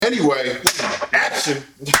Anyway, action.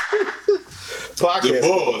 The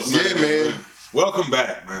Bulls. Yeah, man. Welcome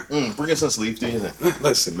back, man. Bring us some sleep, do you think?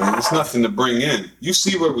 Listen, man, it's nothing to bring in. You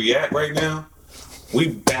see where we at right now? We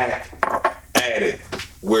back at it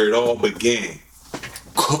where it all began.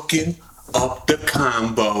 Cooking up the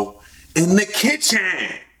combo in the kitchen.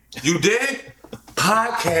 You dig?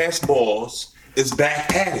 Podcast Balls is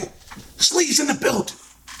back at it. Sleeves in the building.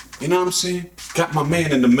 You know what I'm saying? Got my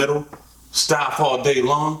man in the middle. Stop all day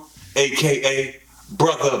long. AKA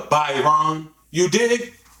Brother Byron. You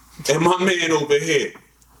dig? And my man over here.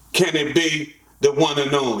 Can it be the one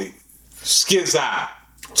and only Skizzy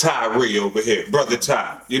Tyree over here? Brother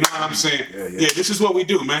Ty. You know what I'm saying? Yeah, this is what we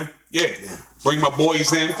do, man. Yeah. Bring my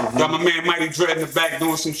boys in. Got my man Mighty Dread in the back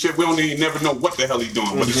doing some shit. We don't even never know what the hell he's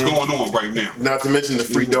doing, but it's going on right now. Not to mention the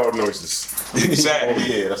free dog noises.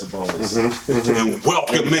 Exactly. Yeah, that's a bonus. And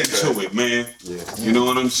welcome into it, man. Yeah. You know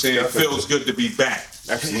what I'm saying? It feels good to be back.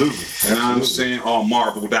 Absolutely. You know what I'm saying? All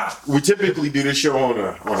marbled out. We typically do this show on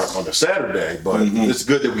a Saturday, but it's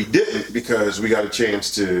good that we didn't because we got a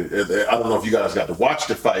chance to. I don't know if you guys got to watch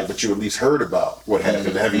the fight, but you at least heard about what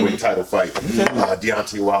happened, the heavyweight title fight,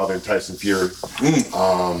 Deontay Wilder and Tyson Fury.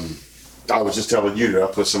 I was just telling you that I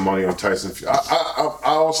put some money on Tyson. I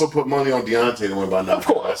also put money on Deontay to win by knockout. Of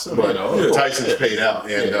course, but Tyson's paid out,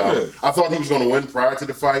 and I thought he was going to win prior to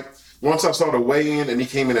the fight. Once I saw the weigh-in and he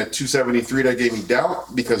came in at 273, that gave me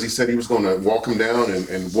doubt because he said he was going to walk him down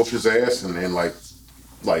and whoop his ass and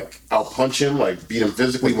like out-punch him, like beat him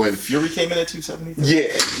physically. When Fury came in at 273? Yeah,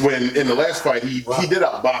 when in the last fight he did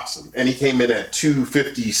outbox him and he came in at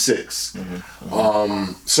 256.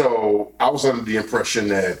 So I was under the impression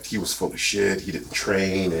that he was full of shit, he didn't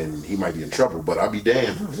train and he might be in trouble, but I'll be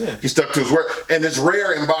damned. He stuck to his word. And it's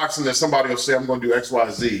rare in boxing that somebody will say, I'm going to do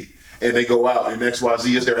XYZ. And they go out, and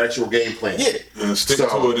XYZ is their actual game plan. Yeah, stick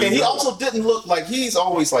to it. And he also didn't look like he's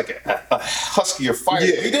always like a huskier fighter.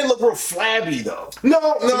 Yeah. He didn't look real flabby though.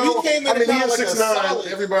 No. So he came in I mean, he is like 6'9".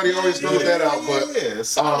 Everybody always throws that out, but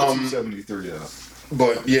solid 273.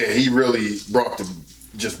 but yeah, he really brought it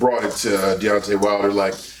to Deontay Wilder.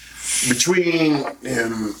 Like between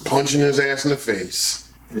him punching his ass in the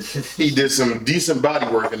face, he did some decent body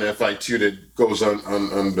work in that fight too that goes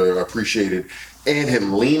underappreciated. And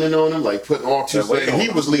him leaning on him, like putting all two legs. He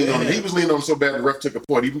was leaning on him. He was leaning on him so bad the ref took a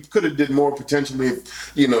point. He could have did more potentially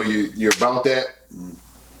if, you're about that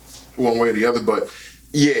one way or the other. But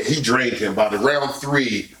yeah, he drained him. By the round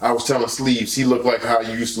 3, I was telling Sleeves, he looked like how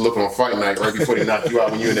you used to look on Fight Night right before they knock you out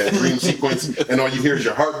when you're in that dream sequence and all you hear is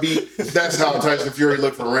your heartbeat. That's how Tyson Fury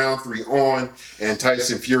looked from round 3 on. And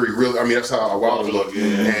Tyson Fury really, that's how Wilder looked.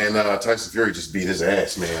 And Tyson Fury just beat his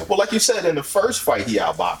ass, man. Well, like you said, in the first fight, he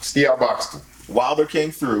outboxed him. Wilder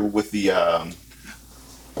came through with the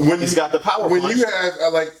he's got the power punch. When you have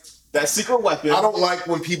that secret weapon. I don't like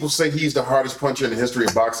when people say he's the hardest puncher in the history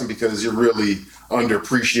of boxing because you're really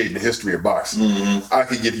underappreciating the history of boxing. I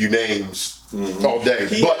could give you names all day,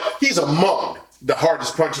 but he's among the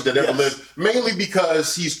hardest puncher that ever lived, mainly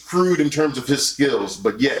because he's crude in terms of his skills,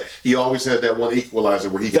 but yet he always had that one equalizer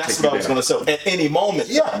where he could take you down. That's what I was going to say. At any moment.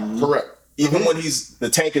 Yeah, correct. Even when the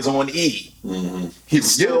tank is on E, he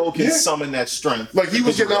still can summon that strength. Like he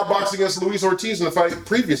was getting outboxed against Luis Ortiz in the fight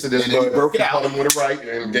previous to this, and then he broke it out. Him with a right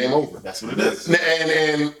and game over. That's what it is.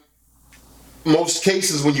 And most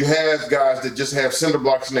cases when you have guys that just have cinder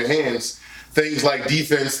blocks in their hands, things like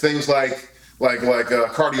defense, things like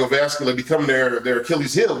cardiovascular become their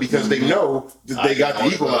Achilles heel because they know that they got the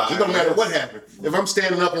equalizer. It don't matter what happened. If I'm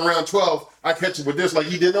standing up in round 12, I catch it with this like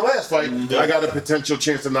he did in the last fight, I got a potential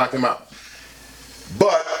chance to knock him out.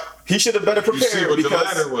 But he should have better prepared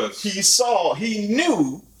because he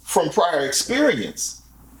knew from prior experience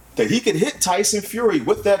that he could hit Tyson Fury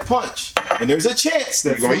with that punch. And there's a chance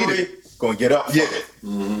that Fury going to get up from it.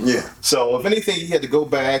 Yeah. So if anything, he had to go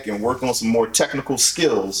back and work on some more technical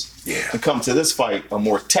skills and come to this fight a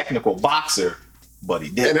more technical boxer, but he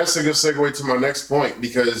did. And that's a good segue to my next point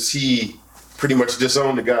because he pretty much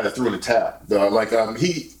disowned the guy that threw in the towel.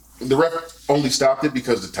 The ref only stopped it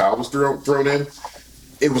because the towel was thrown in.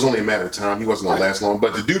 It was only a matter of time. He wasn't going to last long.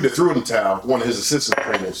 But the dude that threw in the towel, one of his assistant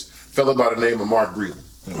trainers, fellow by the name of Mark Breland.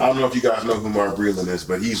 I don't know if you guys know who Mark Breland is,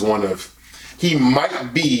 but he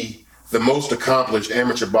might be the most accomplished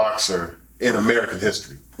amateur boxer in American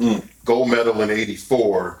history. Gold medal in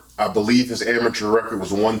 '84. I believe his amateur record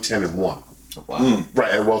was 110-1. Wow.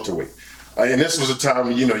 Right, at welterweight. And this was a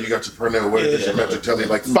time, you got your Pernell Whitaker, your Metro Telly,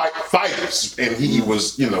 like fighters, and he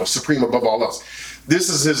was, supreme above all else. This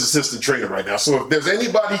is his assistant trainer right now. So if there's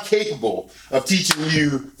anybody capable of teaching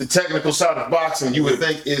you the technical side of boxing, you would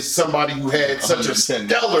think is somebody who had such a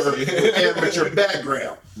stellar amateur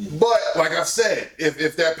background. But like I said,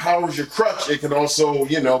 if that power's your crutch, it can also,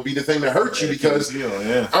 be the thing that hurts you because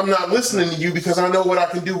I'm not listening to you because I know what I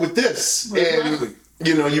can do with this. And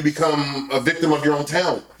you become a victim of your own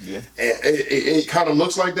talent. Yeah. And it kind of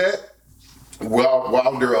looks like that.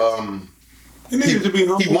 Wilder,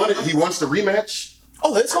 he wants the rematch.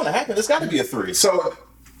 Oh, it's going to happen. It's got to be a 3. So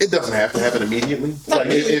it doesn't have to happen immediately.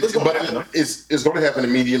 It's going to happen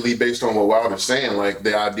immediately based on what Wilder's saying. Like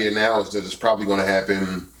the idea now is that it's probably going to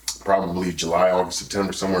happen probably July, August,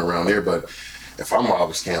 September, somewhere around there. But if I'm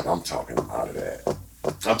Wilder's camp, I'm talking him out of that.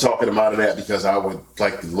 I'm talking him out of that because I would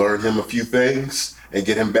like to learn him a few things and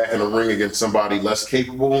get him back in the ring against somebody less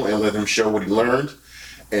capable and let him show what he learned,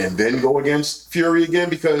 and then go against Fury again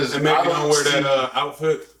because and maybe I don't wear that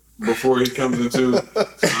outfit before he comes into.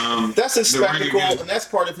 That's his spectacle, and that's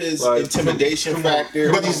part of his intimidation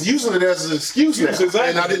factor. But he's using it as an excuse now. Exactly.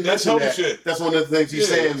 And I didn't mention that. Shit. That's one of the things he's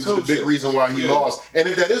saying is the big reason why he lost. And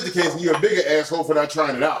if that is the case, then you're a bigger asshole for not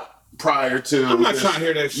trying it out prior to. I'm not trying to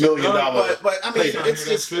hear that shit. $1 million. But I mean,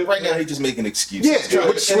 it's right now he's just making excuses. Yeah,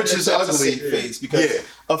 which is ugly. Face because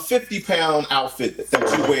a 50-pound outfit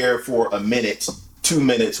that you wear for a minute, 2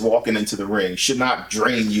 minutes walking into the ring should not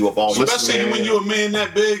drain you of all. Especially when you're a man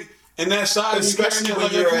that big. And that size, especially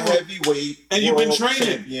when you're a heavyweight and you've been training,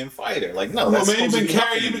 champion fighter. Like no, that's man, you've been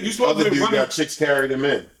carrying. You supposed other to be dude got chicks carried him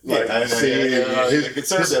in. Like,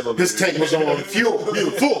 his tank was on fuel,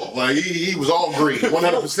 full. Like he was all green,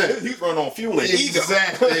 100%. He was running on fuel and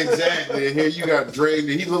exactly. And here you got Dre.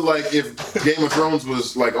 He looked like if Game of Thrones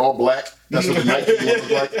was like all black. That's what the night looked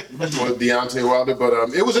like with Deontay Wilder. But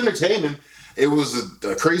it was entertaining. It was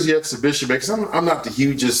a crazy exhibition because I'm not the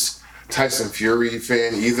hugest Tyson Fury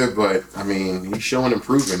fan either, but I mean, he's showing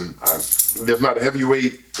improving. There's not a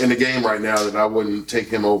heavyweight in the game right now that I wouldn't take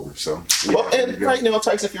him over. So, right now,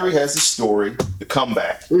 Tyson Fury has the story, the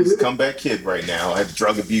comeback. He's a comeback kid right now. Had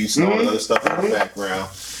drug abuse and all that other stuff in the background.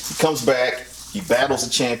 He comes back, he battles a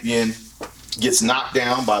champion, gets knocked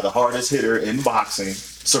down by the hardest hitter in boxing,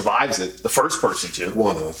 survives it, the first person to.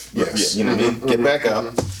 One of, yes. Yeah, what I mean? Get back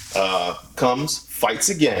up, comes, fights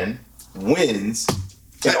again, wins.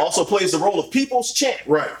 And also plays the role of people's champ.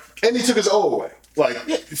 Right. And he took his O away. Like,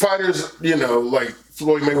 fighters, like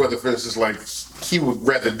Floyd Mayweather, for instance, like, he would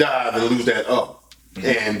rather die than lose that O.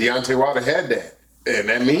 And Deontay Wilder had that. And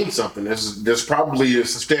that means something. There's probably a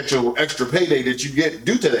substantial extra payday that you get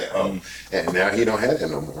due to that O. And now he don't have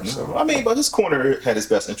that no more. So I mean, but his corner had his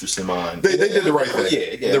best interest in mind. They did the right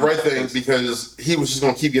thing. Yeah. The right thing because he was just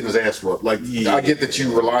going to keep getting his ass whooped. Like, I get that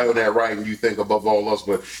you rely on that right and you think above all else,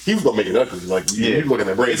 but he was going to make it ugly. Like, you're looking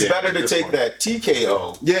at brain damage. It's better to take that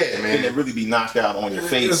TKO than to really be knocked out on your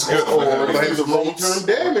face. Or have some long-term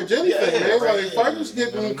damage, anything, man. Like, fighters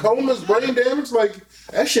getting comas, brain damage, like,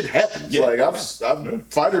 that shit happens. Like,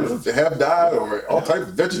 fighters have died or all type of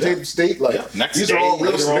vegetative state. Like, next these day, are all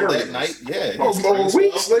real scenarios. That night, or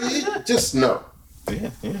weeks. Like, just no.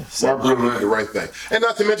 Mark Brewer did the right thing. And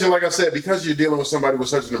not to mention, like I said, because you're dealing with somebody with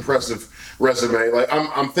such an impressive resume, like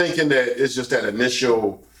I'm thinking that it's just that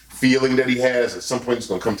initial feeling that he has. At some point, he's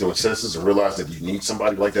going to come to his senses and realize that you need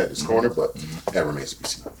somebody like that in his corner, but that remains to be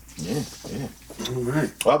seen. Yeah. All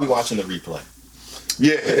right. Well, I'll be watching the replay.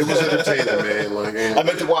 Yeah, it was entertaining, man. Like, I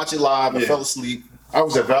meant to watch it live. I fell asleep. I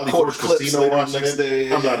was at Valley Forge Casino watching next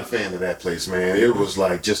day. I'm not a fan of that place, man. It was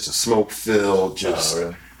like just a smoke-filled,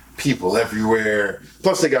 people everywhere.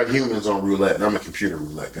 Plus, they got humans on roulette, and I'm a computer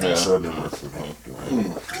roulette guy, so it didn't work for me.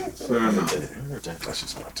 Fair enough. That's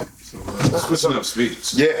just my take. What's up,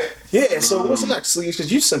 Speaks? Yeah. So what's next, Sleeves?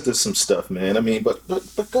 Because you sent us some stuff, man. I mean, but go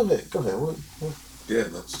ahead. What? Yeah,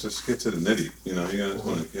 let's just get to the nitty. You guys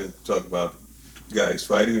want to talk about guys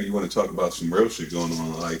fighting, or you want to talk about some real shit going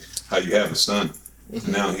on, like how you have a son, and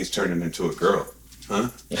now he's turning into a girl, huh?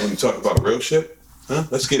 You want to talk about real shit, huh?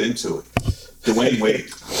 Let's get into it. Dwayne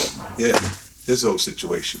Wade, his whole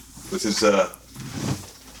situation with his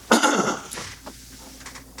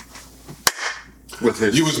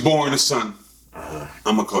you was born a son.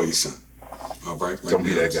 I'm gonna call you son. All right, don't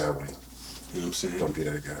be that guy, Wayne. You know what I'm saying? Don't be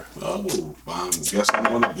that guy. Oh, I guess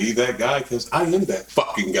I want to be that guy because I am that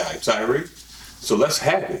fucking guy, Tyree. So let's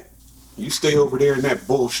have it. You stay over there in that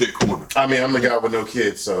bullshit corner. I mean, I'm the guy with no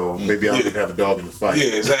kids, so maybe I don't have a dog in the fight.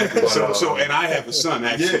 Yeah, exactly. But, So, and I have a son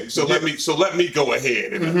actually. Yeah, so let me go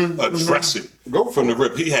ahead and address it Go for from the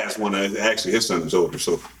rip. He has one. Actually, his son is older.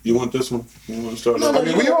 So you want this one? You want to start? No, off? no, I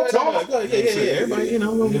mean, we all talk. Yeah. Everybody, you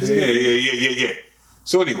know. Yeah.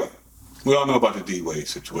 So anyway, we all know about the D-Wade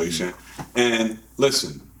situation. And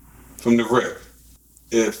listen, from the rip,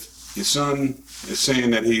 if your son is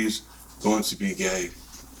saying that he's going to be gay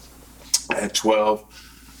at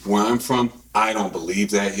 12, where I'm from, I don't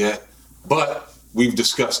believe that yet. But we've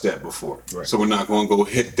discussed that before. Right. So we're not going to go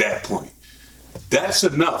hit that point. That's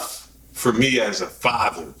enough for me as a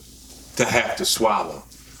father to have to swallow.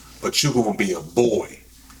 But you're going to be a boy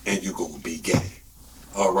and you're going to be gay.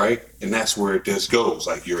 All right? And that's where it just goes.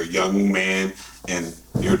 Like, you're a young man and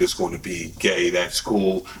you're just going to be gay. That's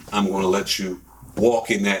cool. I'm going to let you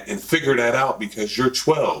walk in that and figure that out because you're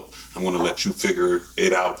 12. I'm going to let you figure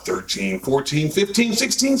it out 13, 14, 15,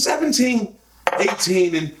 16, 17,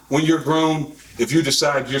 18. And when you're grown, if you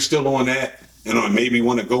decide you're still on that and maybe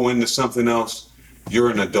want to go into something else, you're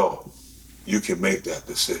an adult. You can make that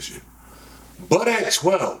decision. But at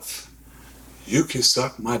 12, you can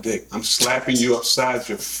suck my dick. I'm slapping you upside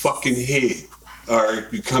your fucking head. All right,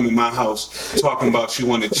 you come in my house talking about you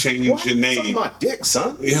want to change your Suck name. my dick,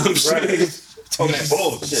 son. You know what I'm saying? Talking that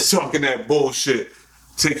bullshit. Talking that bullshit.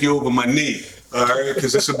 Take you over my knee. All right,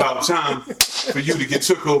 because it's about time for you to get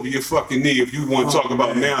took over your fucking knee. If you want to talk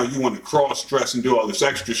about now, you want to cross dress and do all this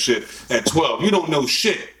extra shit at 12. You don't know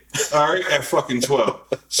shit. All right, at fucking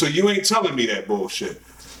 12. So you ain't telling me that bullshit.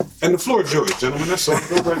 And the floor is yours, gentlemen. That's all.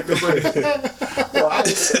 Go right. Well,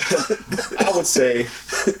 I would say,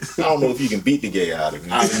 I don't know if you can beat the gay out of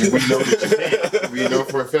me. I mean, we know that you can. We know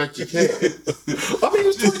for a fact you can. I mean,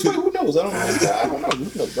 it's 2020. Who knows? I don't know.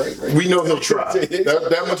 Who knows? Right. We know he'll try.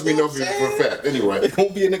 That much we know for a fact. Anyway. It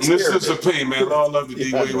won't be an This experiment. is a pain, man. All love the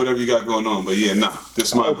D-Wade, whatever you got going on. But yeah, nah.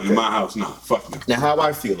 This my in my house, nah. Fuck me. Now, how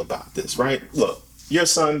I feel about this, right? Look, your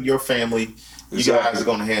son, your family, you Exactly. guys are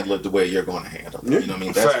going to handle it the way you're going to handle it. You know what I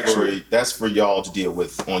mean? Factual. That's for y'all to deal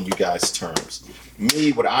with on you guys' terms.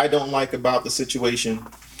 Me, what I don't like about the situation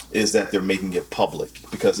is that they're making it public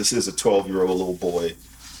because this is a 12-year-old little boy,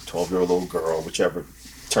 12-year-old little girl, whichever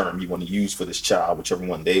term you want to use for this child, whichever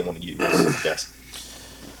one they want to use, I guess.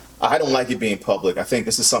 I don't like it being public. I think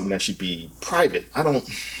this is something that should be private.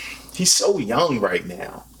 He's so young right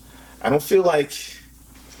now. I don't feel like,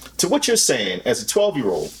 to what you're saying, as a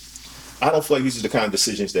 12-year-old, I don't feel like these are the kind of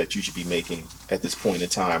decisions that you should be making at this point in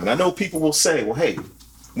time. And I know people will say, well, hey,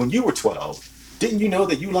 when you were 12, didn't you know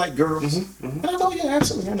that you like girls? And I know, yeah,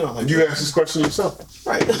 absolutely. I know I like You girls. asked this question yourself.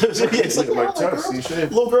 Right. Yeah, it's like, Like I like Tuss, you girls.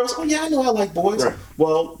 should. Little girls, oh, yeah, I know I like boys. Right.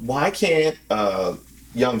 Well, why can't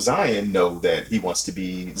young Zion know that he wants to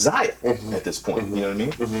be Zion at this point? You know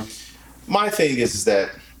what I mean? My thing is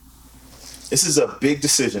that this is a big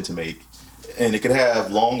decision to make. And it could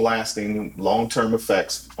have long-lasting, long-term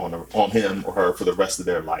effects on him or her for the rest of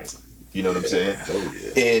their life. You know what I'm saying? Oh,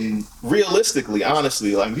 yeah. And realistically,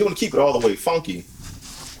 honestly, like if you want to keep it all the way funky,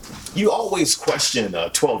 you always question a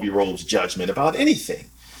 12-year-old's judgment about anything.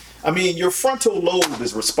 I mean, your frontal lobe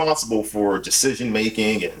is responsible for decision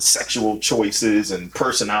making and sexual choices and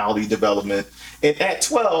personality development. And at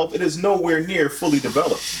 12, it is nowhere near fully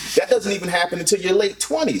developed. That doesn't even happen until your late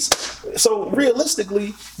 20s. So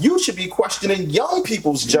realistically, you should be questioning young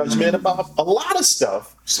people's judgment about a lot of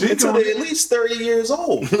stuff until they're at least 30 years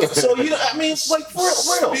old. So, you know, I mean, it's like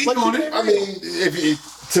real. Speak Like, on you it. know, I mean, if you,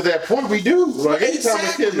 to that point, we do. Like, anytime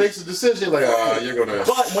Exactly. a kid makes a decision, like, you're going to.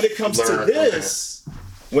 But when it comes to Learn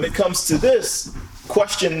from this,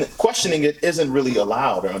 questioning it isn't really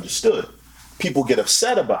allowed or understood. People get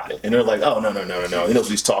upset about it, and they're like, "Oh, no! He knows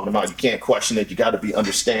what he's talking about. You can't question it. You got to be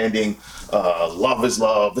understanding. Love is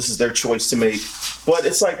love. This is their choice to make." But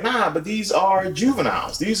it's like, nah. But these are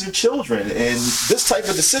juveniles. These are children, and this type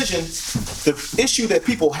of decision, the issue that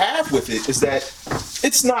people have with it is that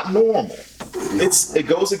it's not normal. It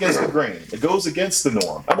goes against the grain. It goes against the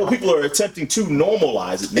norm. I know people are attempting to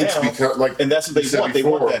normalize it now, It's because, like, and that's what they you said want. They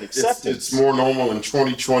want before, that acceptance. It's more normal in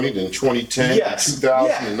 2020 than 2010, Yes,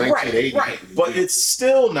 2000, and 1980. right. But it's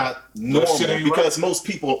still not normal shit ain't because most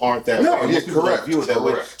people aren't that No, way. yeah, Most people don't correct, view it that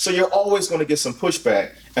way. correct. So you're always going to get some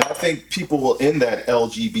pushback. And I think people in that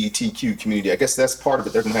LGBTQ community, I guess that's part of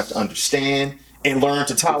it. They're going to have to understand and learn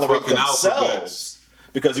to tolerate fucking themselves alphabets.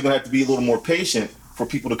 because you're going to have to be a little more patient for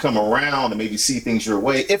people to come around and maybe see things your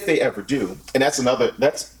way if they ever do. And that's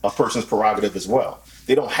a person's prerogative as well.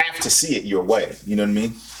 They don't have to see it your way. You know what I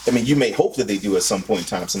mean? I mean, you may hope that they do at some point in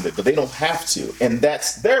time someday, but they don't have to. And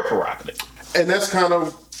that's their prerogative. And that's kind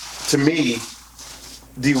of, to me,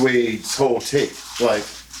 D-Wade's whole take. Like,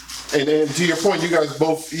 And to your point, you guys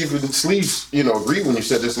both, even Sleeves, agree when you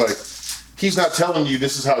said this. Like, he's not telling you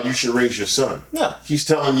this is how you should raise your son. Yeah. He's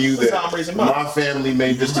telling you That's how that I'm raising mine. my family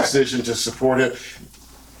made this decision to support him.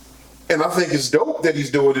 And I think it's dope that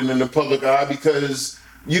he's doing it in the public eye, because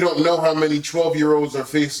you don't know how many 12-year-olds are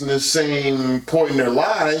facing the same point in their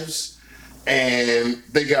lives, and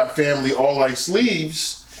they got family all like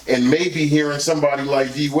Sleeves. And maybe hearing somebody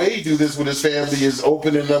like D Wade do this with his family is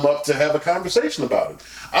opening them up to have a conversation about it.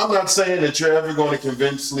 I'm not saying that you're ever going to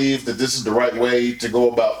convince Sleeves that this is the right way to go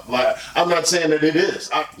about life. I'm not saying that it is.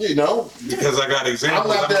 Because I got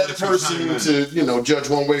examples. I'm not that person to judge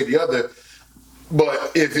one way or the other.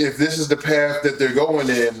 But if this is the path that they're going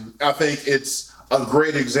in, I think it's a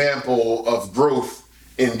great example of growth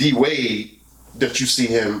in D Wade that you see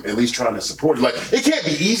him at least trying to support. Like, it can't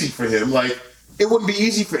be easy for him. Like, it wouldn't be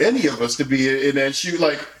easy for any of us to be in that shoe.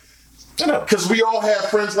 Like, because we all have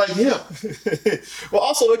friends like him. Well,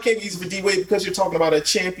 also, it can't be easy for D Wade because you're talking about a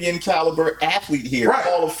champion caliber athlete here, Right.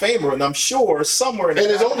 Hall of Famer, and I'm sure somewhere in And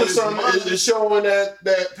his back of older son mind- is showing that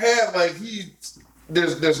path. Like,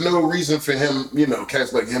 there's no reason for him,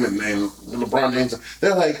 cats like him and LeBron James,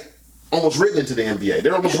 they're like almost written into the NBA.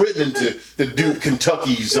 They're almost written into the Duke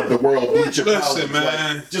Kentuckys of the world. Listen,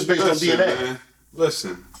 man. Just based on DNA. Man.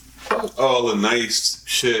 Listen. Fuck all the nice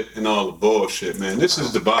shit and all the bullshit, man. This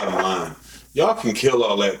is the bottom line. Y'all can kill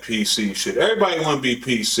all that PC shit. Everybody want to be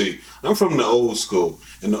PC. I'm from the old school,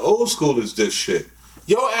 and the old school is this shit.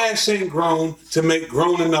 Your ass ain't grown to make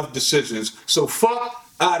grown enough decisions, so fuck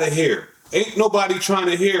out of here. Ain't nobody trying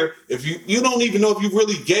to hear if you don't even know if you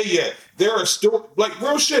really gay yet. There are still, like,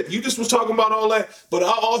 real shit. You just was talking about all that, but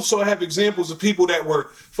I also have examples of people that were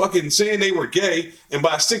fucking saying they were gay, and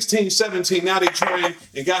by 16, 17, now they trying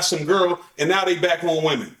and got some girl, and now they back on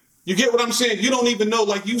women. You get what I'm saying? You don't even know,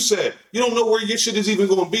 like you said, you don't know where your shit is even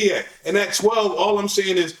going to be at. And at 12, all I'm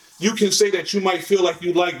saying is you can say that you might feel like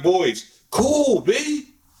you like boys. Cool, B.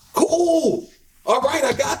 Cool. All right,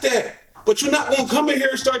 I got that. But you're not going to come in here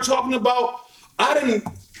and start talking about, I didn't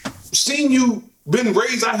seen you been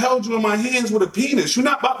raised, I held you in my hands with a penis. You're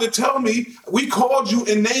not about to tell me we called you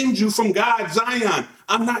and named you from God, Zion.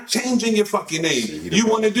 I'm not changing your fucking name. You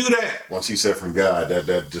want to do that? Once he said from God,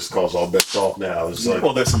 that just calls all bets off now. It's like,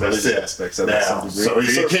 Well, there's some that's religious it. aspects of that. Now, so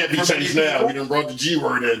it can't be changed now. We done brought the G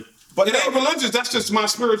word in. But it ain't religious. That's just my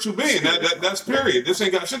spiritual being. That's period. This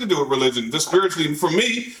ain't got shit to do with religion. This spiritually, for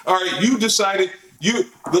me, all right, you decided,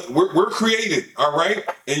 we're created, all right?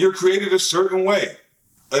 And you're created a certain way,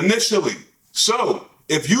 initially. So,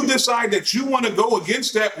 if you decide that you want to go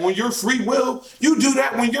against that on your free will, you do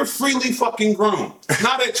that when you're freely fucking grown.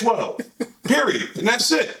 Not at 12. Period. And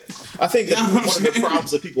that's it. I think that You know what I'm one of the saying?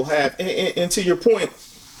 problems that people have, and to your point,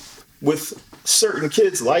 with certain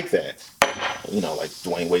kids like that, like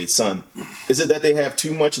Dwayne Wade's son, is it that they have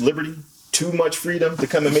too much liberty, too much freedom to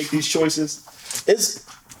come and make these choices?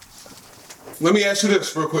 Let me ask you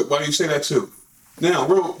this real quick while you say that too. Now,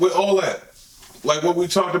 with all that, like what we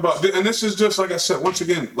talked about, and this is just, like I said, once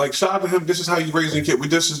again, like, shout out to him, this is how you raising a kid.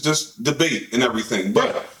 This is just debate and everything.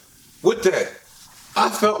 But with that, I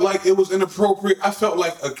felt like it was inappropriate. I felt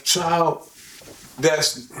like a child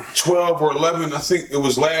that's 12 or 11, I think it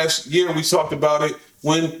was last year we talked about it,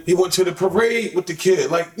 when he went to the parade with the kid.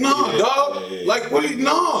 Like, nah, dog. Like,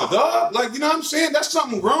 nah, dog. Like, you know what I'm saying? That's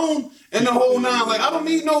something grown and the whole nine. Like, I don't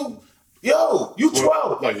need no, you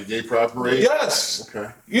 12. Like a gay pride parade? Yes.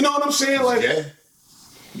 Okay. You know what I'm saying? Like, Yeah.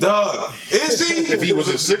 dog. Is he? If he was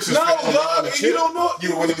a Sixers No, fan, dog. You don't know.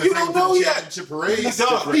 you wouldn't You don't know yet. championship parade.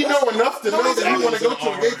 Dog. He know enough to No, know that he want to go to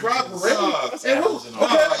a exactly. gay pride parade. Dog. And Apples and okay,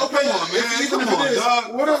 oranges. okay, Come on, man. even Come if it on, is,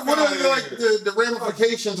 dog. what are Fuck outta like here. the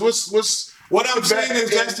ramifications? What's What I'm saying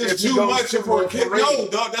is that's if just he too goes much to for a a kid. parade? No,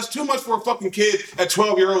 dog, that's too much for a fucking kid at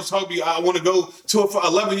 12 years old telling me I want to go to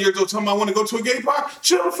 11 years old telling me I want to go to a gay bar.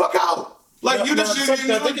 Chill the fuck out. Like, you just, I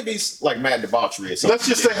think it'd be like mad debauchery or something. Let's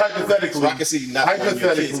just say hypothetically. So I can see not one of your kids,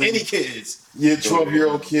 Hypothetically, any kids. your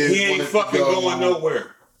 12-year-old kid he ain't wanted to fucking go going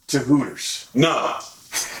nowhere. to Hooters. Nah.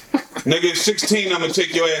 Nigga, at 16, I'm gonna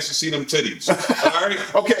take your ass to see them titties. All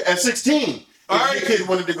right? Okay, at 16. All If right. your kid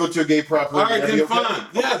wanted to go to a gay pride All parade, right, that'd then be okay? fine.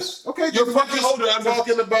 Yes. Okay, You're then fucking we're just older. I'm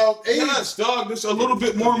talking about age. Yes, dog. Just a little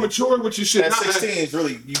bit more mature with your shit. At Not- 16 is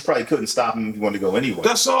really, you probably couldn't stop him if you wanted to go anyway.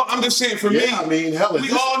 That's all. I'm just saying, for me, Yeah, I mean, hell, we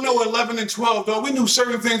all know 11 and 12, though. We knew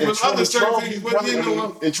certain things, In but other certain 2012, things, you but probably- you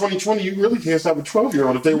know. in 2020, you really can't stop a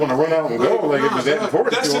 12-year-old if they want to run out and go. Like, if it's that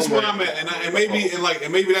important That's to just them, where like- I'm at, and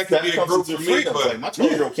maybe that could That be a comes growth into for me. freedom. But Like, my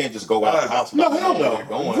 12-year-old can't just go out of the house. No, without hell knowing no. where they're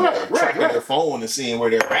going, Right, tracking right. their phone and seeing where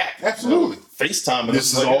they're at. Absolutely. FaceTime.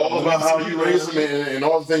 This is all about how you raise them and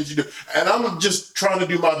all the things you do. And I'm just trying to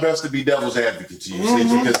do my best to be devil's advocate to you, see,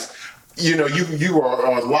 because you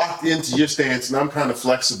are locked into your stance, and I'm kind of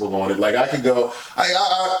flexible on it. Like I could go.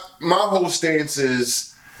 My whole stance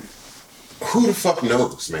is, who the fuck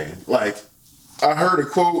knows, man? Like I heard a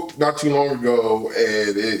quote not too long ago,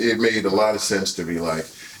 and it made a lot of sense to me. Like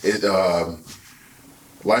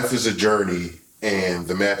life is a journey, and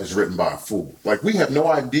the map is written by a fool. Like we have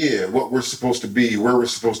no idea what we're supposed to be, where we're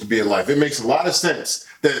supposed to be in life. It makes a lot of sense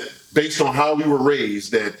that based on how we were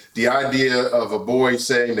raised, that the idea of a boy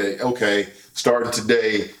saying that, okay, starting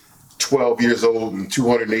today, 12 years old and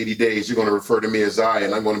 280 days, you're going to refer to me as I,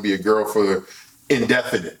 and I'm going to be a girl for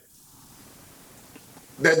indefinite.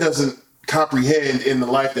 That doesn't comprehend in the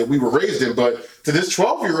life that we were raised in. But to this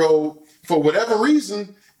 12-year-old, for whatever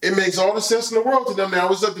reason, it makes all the sense in the world to them. Now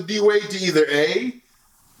it's up to D-Wade to either A,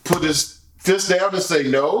 put his fist down and say,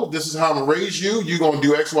 no, this is how I'm gonna raise you. You're gonna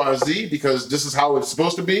do X, Y, Z because this is how it's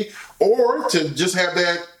supposed to be. Or to just have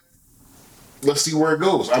that, let's see where it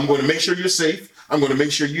goes. I'm gonna make sure you're safe. I'm gonna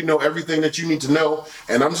make sure you know everything that you need to know.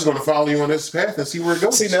 And I'm just gonna follow you on this path and see where it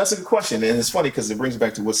goes. See, now that's a good question. And it's funny because it brings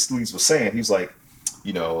back to what Sleaze was saying. He was like,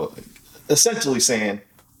 essentially saying,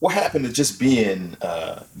 what happened to just being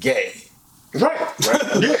gay? Right.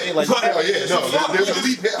 Yeah.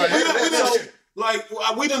 Like,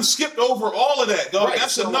 we done skipped over all of that, dog. Right.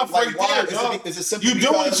 That's So, enough like, right why, there, dog. Is it simply You're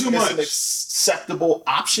doing because too it's much. an acceptable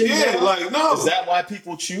option? Yeah, now? like, no. Is that why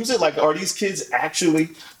people choose it? Like, are these kids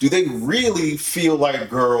actually, do they really feel like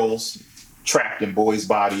girls trapped in boys'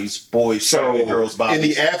 bodies, boys trapped in girls' bodies? In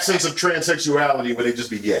the absence of transsexuality, would they just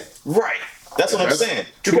be gay? Right. That's what I'm saying.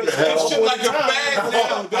 Because This shit like a fad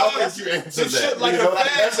now, dog. How could you answer This that? shit like You know, a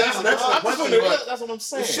fad now, that's dog. That's what I'm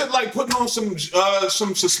saying. This shit like putting on some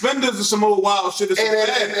suspenders or some old wild shit. It's a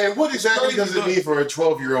fad. And what exactly does it mean for a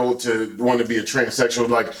 12-year-old to want to be a transsexual?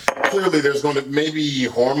 Like, clearly there's going to maybe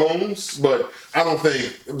hormones, but I don't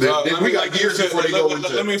think we got years before they go into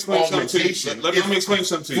let me explain something to you. augmentation. Let me explain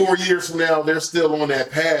something to you. 4 years from now, they're still on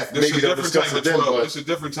that path. This Maybe is a they'll different discuss type it of then, 12. but It's a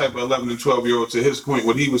different type of 11 and 12-year-old. To his point,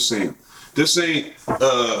 what he was saying. This ain't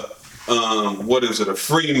what is it? A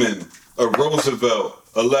Freeman, a Roosevelt,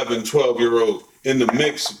 11, 12-year-old in the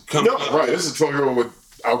mix coming up right. This is a 12-year-old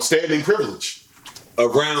with outstanding privilege.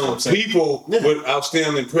 around people with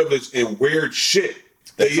outstanding privilege and weird shit.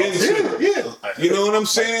 They into. Yeah. You know what I'm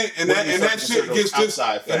saying? And that shit gets just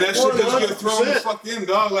get thrown the fuck in,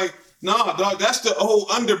 dog. Like, nah, dog, that's the whole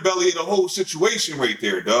underbelly of the whole situation right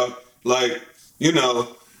there, dog. Like,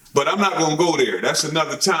 but I'm not gonna go there. That's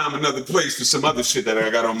another time, another place for some other shit that I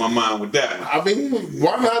got on my mind with that one. I mean,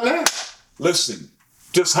 why not now? Listen,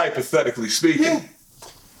 just hypothetically speaking,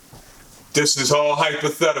 this is all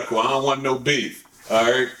hypothetical. I don't want no beef. All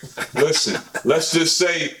right? Listen, let's just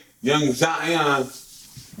say young Zion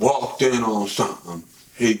walked in on something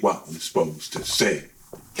he wasn't supposed to say.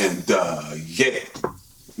 And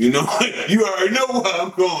you already know where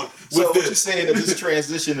I'm going with So what this. you're saying that this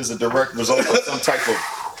transition is a direct result of some type of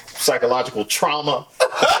psychological trauma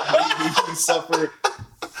he suffered,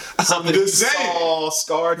 something he saw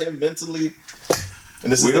scarred him mentally.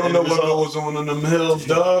 And this We is the don't know end what result? goes on in them hills,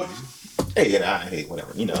 dog. Hey, I hate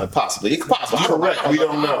whatever. Possibly. It could possibly. Correct. We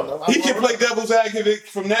don't know. He can play devil's advocate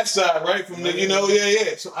from that side, right? From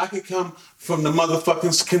the, So I could come from the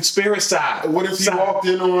motherfucking conspiracy side. What if he walked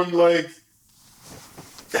in on, like,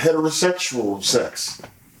 heterosexual sex?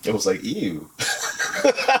 It was like, ew.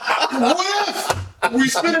 What if? We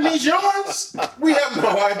spinning these yards? We have no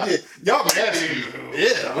idea. Y'all nasty.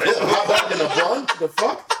 Yeah. How back in the bun? The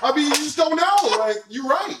fuck? I mean, you just don't know. Like, you're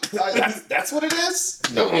right. That's what it is?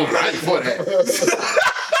 No, I ain't for that.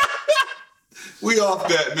 We off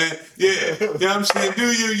that, man. Yeah. You know what I'm saying?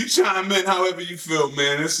 Do you chime in however you feel,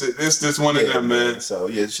 man. It's just one of them, man. So,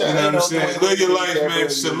 yeah. You know what I'm saying? Live your life, man.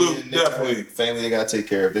 Salute, definitely. Family they got to take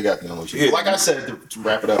care of. They got their own shit. Yeah. Like I said, to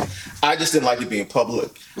wrap it up, I just didn't like it being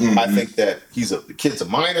public. Mm-hmm. I think that the kid's a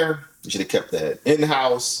minor. He should have kept that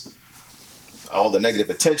in-house. All the negative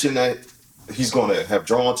attention that he's going to have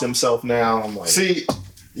drawn to himself now. I'm like, See,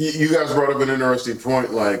 you guys brought up an interesting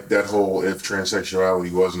point, like that whole if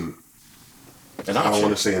transsexuality wasn't, an I don't option.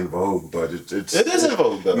 want to say in vogue, but it is in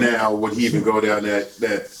vogue, though. Now, would he even go down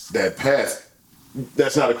that path?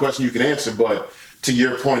 That's not a question you can answer, but to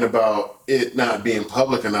your point about it not being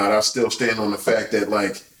public or not, I still stand on the fact that,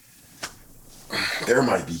 like, there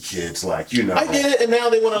might be kids, like, I get it, and now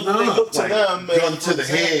they want to look to like, them. gun to the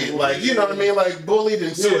head, like, you know what I mean, like bullied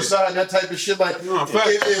and suicide and that type of shit. Like, No, fact.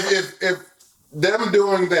 if them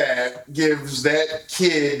doing that gives that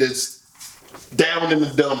kid that's down in the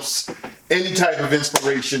dumps any type of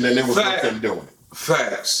inspiration, then it was worth them doing it.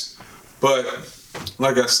 Facts. But,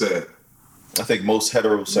 like I said, I think most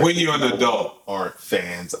heterosexual when you're an people adult, aren't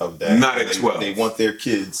fans of that. not at 12. They want their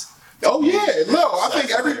kids Oh yeah, no, I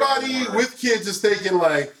think everybody with kids is thinking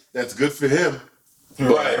like that's good for him.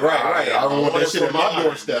 Right. I don't want that shit at my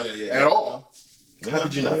doorstep at all. How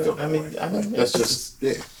could you not feel? I mean, That's just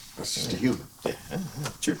that's just a human.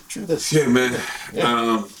 True. This. Yeah, man.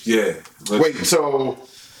 Yeah. Wait, so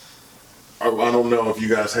I don't know if you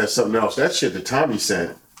guys have something else. That shit that Tommy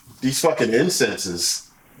sent, these fucking incenses.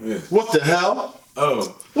 Yeah. What the hell?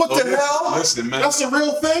 What the hell? Listen, man. That's a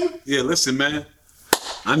real thing? Yeah, listen, man.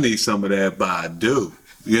 I need some of that Badu.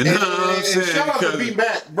 You know what I'm saying? And shout out to B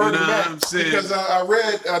Mac, Bernie you know Mac, what I'm saying? because I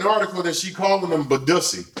read an article that she calling him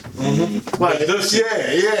Badussy. Like, Badussy.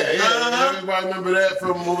 Yeah. Everybody remember that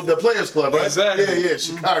from the Players Club, right? Exactly. Yeah,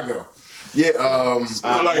 Chicago. Yeah.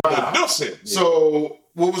 like Badussy. So,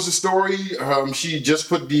 what was the story? She just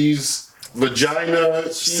put these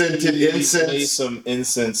vagina scented Made incense. some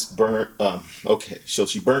incense burnt. So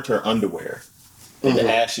she burnt her underwear, and the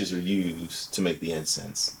ashes are used to make the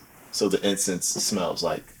incense. So the incense smells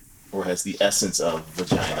like, or has the essence of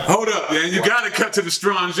vagina. Hold up, man. You gotta cut to the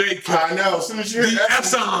strong J cut. I know. As soon as you hear The that,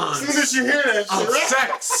 essence as soon as you hear that shit, of right?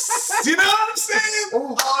 sex. You know what I'm saying?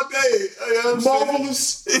 All day. You know what I'm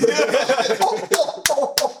Marvelous.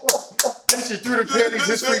 That shit through the panties,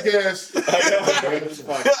 this freak ass.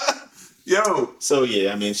 Yo. So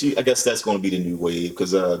yeah, I mean, I guess that's going to be the new wave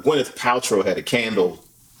because Gwyneth Paltrow had a candle.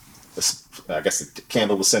 I guess the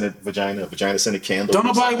candle was scented vagina, a vagina scented candle. Don't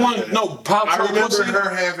nobody want no Paltrow I remember pussy?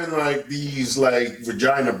 her having like these like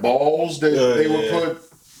vagina balls that they would put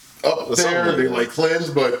up Or something there. like They that. like cleanse,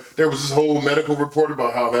 but there was this whole medical report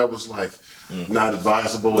about how that was like not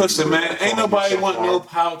advisable. Listen, You were man, ain't calling nobody yourself want no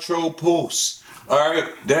harm. Paltrow poos. All right,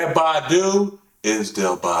 that Badu is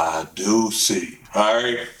the Badussy. All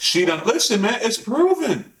right, she done. Listen, man, it's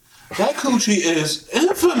proven that coochie is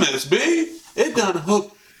infamous, b. It done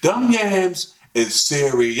hooked dumb yams. Is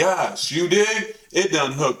serious. You dig? It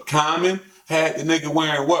done hooked Common. Had the nigga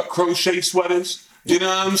wearing what? Crochet sweaters. You know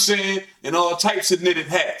what I'm saying? And all types of knitted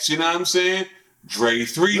hats. You know what I'm saying? Dre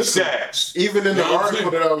 3 Listen, stacks. Even in the You know what I'm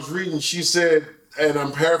article saying? that I was reading, she said, and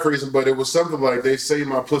I'm paraphrasing, but it was something like, they say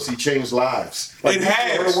my pussy changed lives. Like, It these were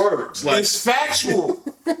has. her words. Like, It's factual.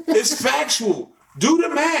 It's factual. Do the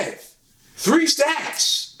math. 3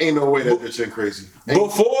 stacks. ain't no way that bitch ain't crazy. Ain't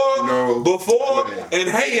Before, way. and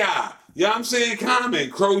hey, y'all. You know what I'm saying? Common,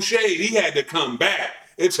 Crochet, he had to come back.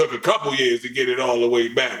 It took a couple years to get it all the way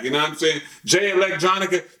back. You know what I'm saying? Jay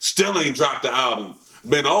Electronica still ain't dropped the album.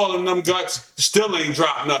 Been all of them guts, still ain't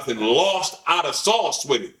dropped nothing. Lost out of sauce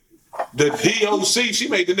with it. The DOC, she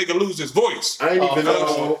made the nigga lose his voice. I ain't even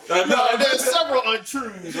know. No, there's several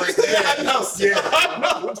untruths right there. I know. Yeah. I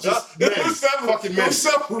know. Just It men. was several, Fucking it men. was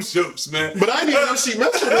several jokes, man. But I didn't even know she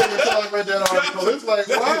mentioned him until I read that article. It's like,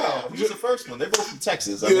 wow. Who's the first one? They're both from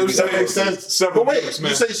Texas. I You know mean, what I'm That makes saying? sense. Several But wait, jokes, you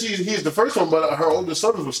man. say he's the first one, but her oldest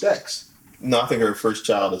son was Stax. no, I think her first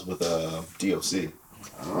child is with DOC.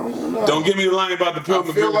 Don't give me the line about the I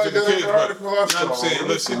Pilgrim feel like to the that's kids, an but article I you know what I'm saw. saying?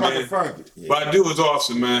 Listen, I can man. find it. Badu is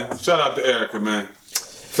awesome, man. Shout out to Erica, man.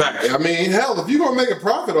 Fact. I mean, hell, if you're gonna make a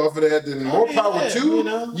profit off of that, then more power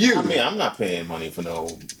to you. I mean, I'm not paying money for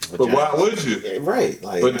no. But why would you? Yeah, right.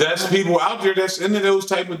 Like, But that's people out there that's into those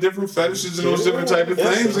type of different fetishes and those different type of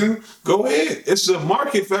Yeah. things, and go ahead. It's a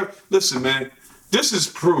market for. Listen, man, this is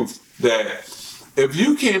proof that if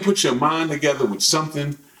you can't put your mind together with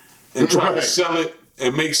something and try to Right. sell it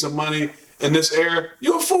and make some money in this era,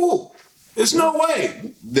 you're a fool. There's no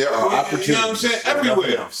way. There are opportunities. You know what I'm saying? Nothing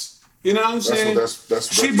Everywhere. else. You know what I'm saying?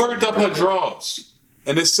 that's She burnt up her drawers,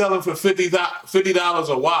 and it's selling for $50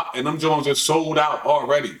 a wop, and them joints are sold out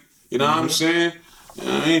already. You know what I'm saying? You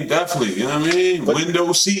know what I mean? Definitely. You know what I mean?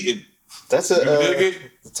 Window seating. that's You dig it?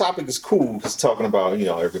 the topic is cool because talking about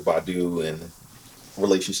everybody and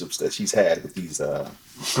relationships that she's had with these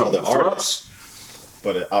other artists.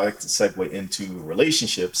 But I like to segue into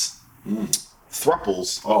relationships,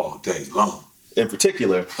 thruples All day long. in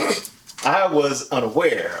particular. I was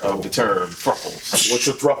unaware of the term thruples. What's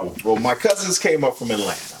your throuple? Well, my cousins came up from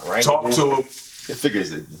Atlanta, right? Talk to him. It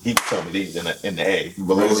figures that he would tell me these in the A.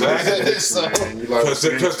 Exactly. So,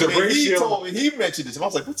 Because the when he ratio, told me, he mentioned this. I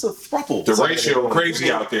was like, "What's a thruple?" the So- ratio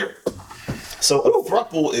crazy out there. So a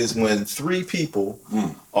thruple is when 3 people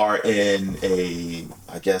are in a,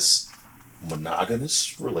 I guess,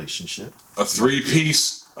 monogamous relationship. A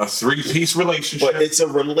three-piece relationship. But it's a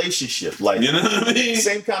relationship, like You know what I mean?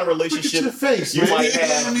 same kind of relationship Look at your face, you man. might You know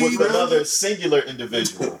what I have mean, with man? another singular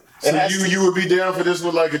individual. So And that's- you would be down for this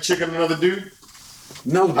with like a chick and another dude?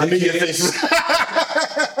 No, I knew your dickhead. face.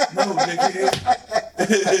 No, dickhead.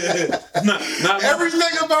 not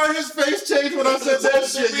Everything about his face changed when I said that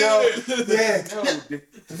shit, yo. Yeah.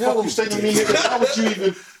 The hell you say to me, nigga? How would you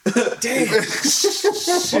even? Damn.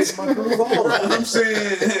 What's my groove all? I'm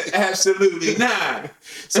saying absolutely not.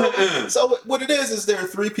 So what it is there are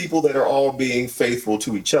three people that are all being faithful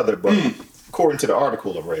to each other, but according to the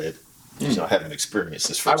article I read, you know, I haven't experienced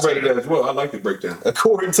this. I read it as well. I like the breakdown.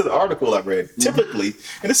 According to the article I read, typically,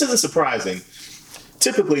 and this isn't surprising,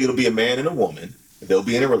 typically it'll be a man and a woman. They'll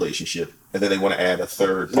be in a relationship, and then they want to add a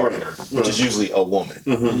third partner, which is usually a woman.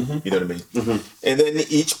 You know what I mean? And then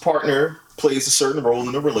each partner plays a certain role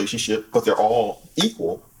in the relationship, but they're all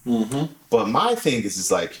equal. But my thing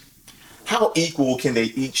is like, how equal can they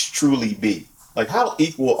each truly be? Like, how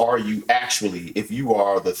equal are you actually if you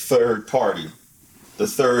are the third party, the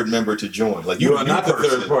third member to join? Like, You are not the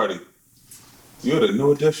third party. You're the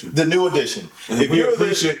new addition. The new addition. And If we you're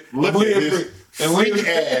appreciate. Look we at this freak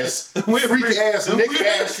ass Nick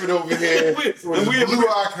Ashford over here with blue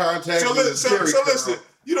eye contact. So and listen, Jerry curl.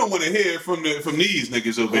 you don't want to hear from these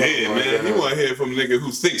niggas over here, my man. God. You want to hear from a nigga who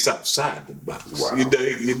thinks outside the box. Wow. You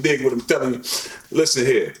dig what I'm telling you? Listen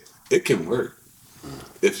here, it can work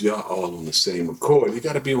if y'all all on the same accord. You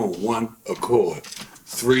got to be on one accord.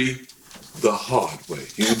 3, the hard way.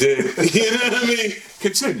 You dig? You know what I mean?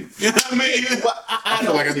 Continue. You know what I mean? But I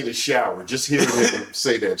feel like I need a shower just hearing him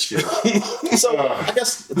say that shit. So I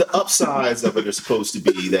guess the upsides of it are supposed to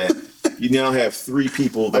be that you now have three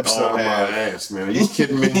people that Upside all my have. ass, man. Are you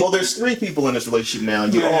kidding me? Well, there's three people in this relationship now,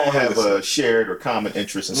 and you Yeah, all have listen. a shared or common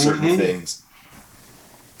interest in certain things.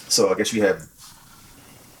 So I guess you have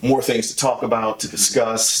more things to talk about, to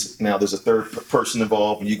discuss. Now there's a third person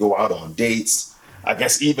involved when you go out on dates. I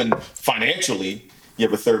guess even financially, you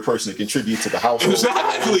have a third person to contribute to the household.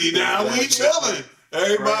 Exactly. Now we chilling.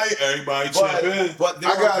 Everybody chip in. But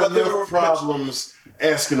I got enough problems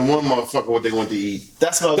asking one motherfucker what they want to eat.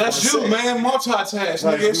 That's what I was That's gonna you, say. man. Multitask,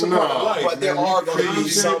 Like, nigga. It's a part of no, life. But there Man, are you going to be crazy.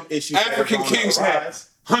 some issues. that are African gonna kings arise. have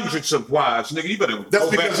hundreds of wives, nigga. You better That's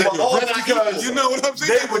go because, back. that's because You know what I'm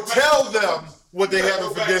saying? they would tell them what they having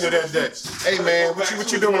for dinner that day. Hey man,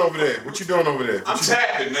 what you doing over there? What you doing over there? I'm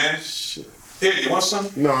tapping, man. Here, you want some?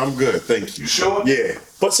 No, I'm good, thank you. You sure? Yeah.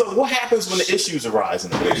 But so what happens when the issues arise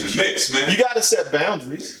in the It's a relationship? mix, man. You got to set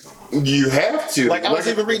boundaries. You have to. Like I was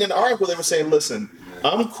even reading an article, they were saying, listen,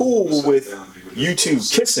 I'm cool with you two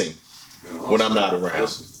kissing when I'm not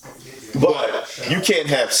around. But you can't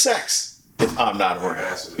have sex if I'm not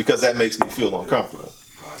around because that makes me feel uncomfortable.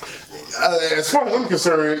 As far as I'm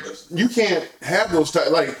concerned, you can't have those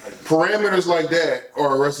type like parameters like that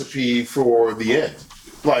are a recipe for the end.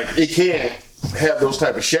 Like it can't have those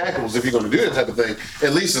type of shackles if you're going to do that type of thing.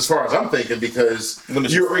 At least as far as I'm thinking, because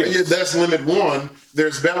Limit your freedom. that's limit one.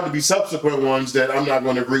 There's bound to be subsequent ones that I'm not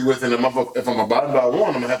going to agree with, and if I'm abiding by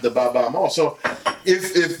one, I'm going to have to abide by them all. So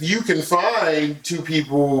if you can find two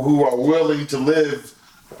people who are willing to live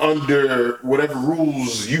under whatever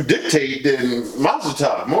rules you dictate, then mazel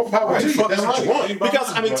tov, more power to you. That's what you want. Because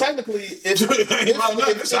I mean, technically,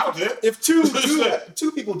 if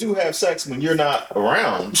two people do have sex when you're not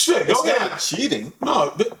around, Shit, go it's ahead. not cheating.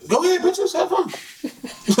 No, go ahead, bitches. Have fun.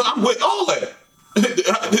 I'm with all that.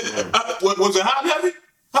 Was it hot and heavy?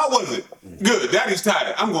 How was it? Good. Daddy's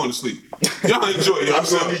tired. I'm going to sleep. Y'all enjoy I'm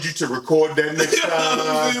yourself. gonna need you to record that next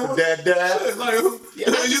time for Dad. Shit, like,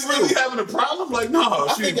 that's you true. really having a problem? Like, no.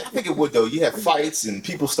 I think it would though. You have fights and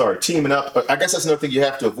people start teaming up. I guess that's another thing you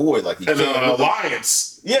have to avoid. Like you And can't an really-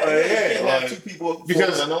 alliance. Yeah, Like, you can't have like- two people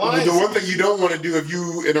Because forming an alliance. the one thing you don't want to do if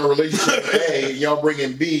you in a relationship with A, y'all bring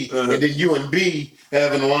in B, and then you and B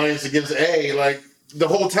have an alliance against A, like the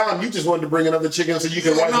whole time you just wanted to bring another chicken so you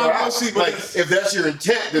can wipe no, her no, out. see, but Like if that's your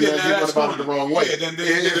intent, then Yeah, you're that's going about it the fine. wrong way. Yeah, then you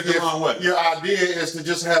did it the If wrong way. Your idea is to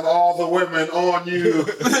just have all the women on you,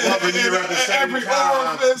 loving you at the same Every time.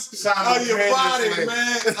 orifice of your body, simultaneously.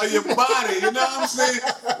 man. Of your body. You know what I'm saying?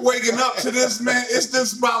 Waking up to this, man. It's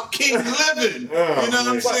just about king living. You know what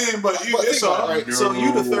I'm saying? But you, But it's think all about it, right. right? So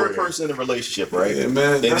you the third way. person in a relationship, right? Yeah,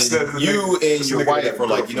 man. And That's then the you nigga- and that's your the nigga wife that are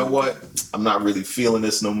like, you know girlfriend. what? I'm not really feeling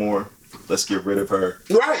this no more. Let's get rid of her.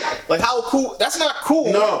 Right. Like how cool? That's not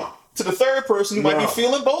cool. No. To the third person who might be No.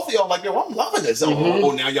 feeling both of y'all, like, yo, I'm loving this.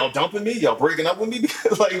 Oh, now y'all dumping me? Y'all breaking up with me?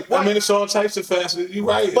 Because, like, what? I mean, it's all types of facets. You're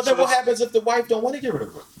right. But then what happens if the wife don't want to get rid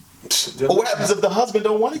of her? Or what happens if the husband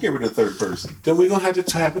don't want to get rid of the third person? Then we're going to have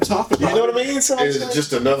to have a talk about You know it. what I mean? So It's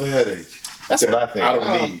just another headache. that's what I think. I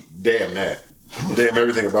don't need. Damn that. Damn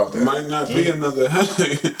everything about that. Might not be another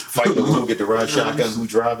Fight over who get the ride shotgun, who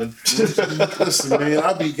driving. Listen, man,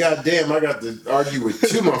 I got to argue with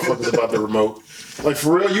two motherfuckers about the remote. Like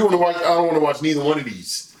for real, you want to watch? I don't want to watch neither one of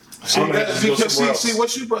these. See, I'm gonna have to go somewhere else.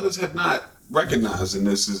 what you brothers have not recognizing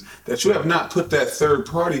this is that you have not put that third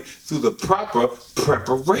party through the proper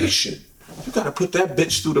preparation. You got to put that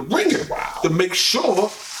bitch through the ringer to make sure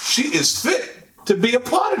she is fit to be a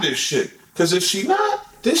part of this shit. Because if she not,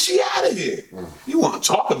 then she out of here. You want to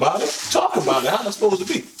talk about it? Talk about it. How it's supposed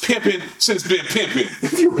to be. Pimping since been pimping.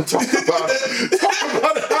 If you want to talk about it,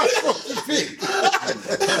 how it's supposed to be.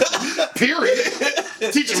 Period.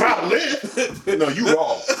 Teach him how to live. No, you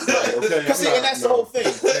wrong. Right, okay? Because see, and that's the whole thing.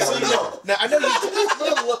 So, you know, now I know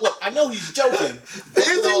look, I know he's joking.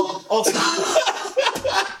 Is he? Also,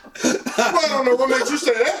 I don't know what makes you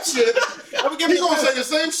say that shit. He gonna say the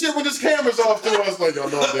same shit when his camera's off to us. Like, y'all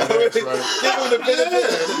know that's right. give him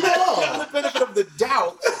the benefit of the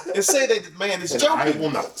doubt and say that the man is joking. I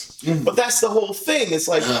will not. But that's the whole thing. It's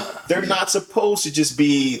like they're not supposed to just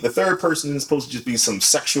be, the third person is supposed to just be some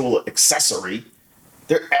sexual accessory.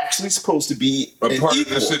 They're actually supposed to be A an part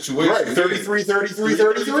equal. of the situation. Right, 33, 33,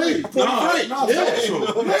 33. No,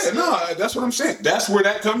 that's what I'm saying. That's where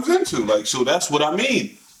that comes into. Like, so that's what I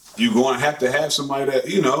mean. You're going to have somebody that,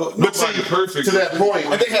 you know, But nobody see, perfect. to that point,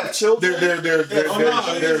 And they have children. they're different versions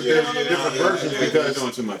They're because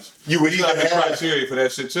doing too much. you would You got either the have criteria for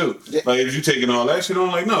that shit too. Like if you taking all that shit on,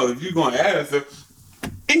 like no, if you're going to add it,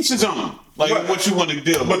 each his own. Like Right. what you want to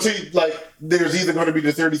deal But with. see, like, there's either going to be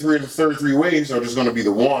the 33 and the 33 ways, or there's going to be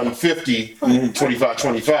the 150, 25,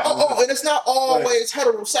 25. Oh, and it's not always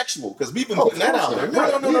heterosexual because we've been Oh, putting that of out course there.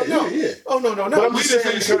 not. No. Right. Yeah. Oh, no. But I'm We just just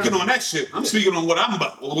saying, ain't speaking on that shit. I'm speaking on what I'm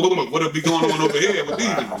about. What'll be going on over here with these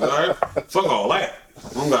niggas, all right? Fuck all that. I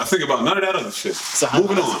don't gotta think about none of that other shit.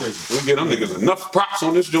 Moving on. crazy. We get them niggas enough props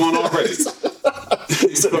on this joint already. So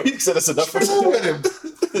he said it's enough for What's wrong with him?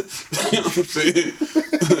 You know what I'm saying?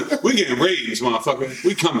 We getting ratings, motherfucker.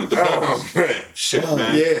 We coming. The balls. Oh, man. Shit,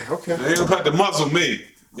 man. Yeah, okay. They don't have to muzzle me.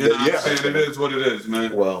 You know what Yeah. I'm saying? It is what it is,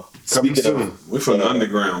 man. Well, Coming speaking soon. of We from the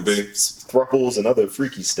underground, baby. thruples and other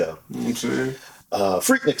freaky stuff, You know what I'm saying?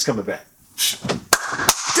 Freaknik's coming back.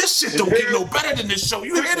 This shit don't get no better than this show.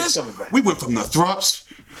 You hear this? Coming back. We went from the thrups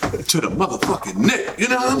to the motherfucking Nick. You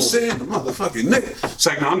know what I'm saying? The motherfucking Nick. It's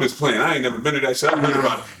like, no, I'm just playing. I ain't never been to that shit. I heard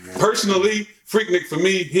about it. Personally, Freaknik for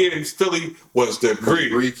me here in Philly was the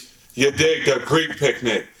Greek. Greek. You dig the Greek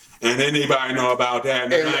picnic. And anybody know about that in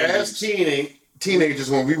the And 90s? as teenagers,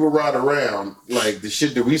 when we would ride around, like the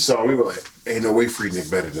shit that we saw, we were like, ain't no way Freaknik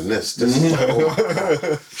better than this. This is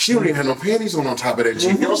like, she don't even have no panties on top of that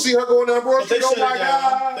jeep. You don't see her going down Broad They Street? Oh shut my it down.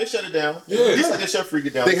 God. They shut it down. Yeah. They said they shut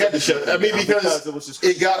Freaknik down. They had to shut it. I mean, because it was just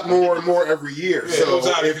it got more and more every year. Yeah, it So was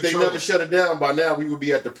out of if they control. never shut it down, by now we would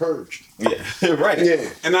be at the purge. yeah, right. Yeah.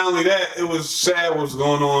 And not only that, it was sad what was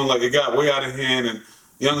going on. Like, it got way out of hand, and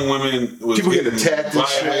young women was People getting attacked and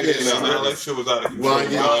shit. violated, Yeah, and all that shit was out of control.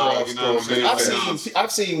 Lying down, You know what I'm saying?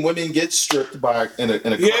 I've seen women get stripped by in a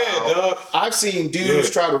crowd. Yeah, dog. I've seen dudes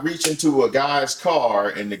Yeah. try to reach into a guy's car,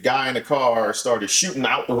 and the guy in the car started shooting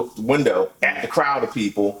out the window at the crowd of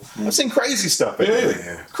people. I've seen crazy stuff.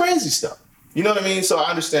 Yeah. Crazy stuff. You know what I mean? So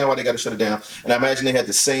I understand why they got to shut it down, and I imagine they had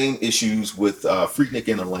the same issues with Freaknik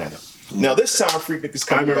in Atlanta. Now this time Freaknik is I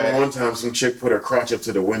coming remember back. one time some chick put her crotch up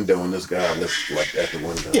to the window and this guy looked like at the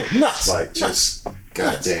window. Yeah, nuts. Like just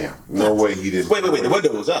goddamn. No way he didn't. Wait. The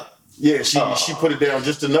window was up. Yeah, she put it down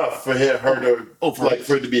just enough for her to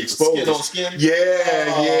for it to be exposed. Skin on skin?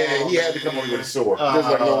 Yeah. He had to come up with a sword. There's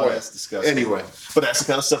like no way. That's disgusting. Anyway. But that's the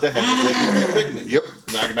kind of stuff that happens at Freaknik. Yep.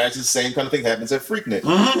 And I can imagine the same kind of thing happens at Freaknik.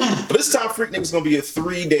 But this time, Freaknik is going to be a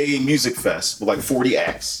 3-day music fest with like 40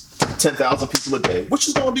 acts, 10,000 people a day, which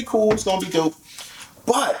is going to be cool. It's going to be dope.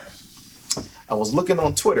 But I was looking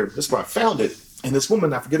on Twitter. This is where I found it. And this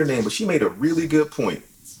woman, I forget her name, but she made a really good point.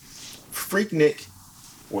 Freaknik,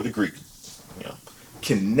 or the Greek,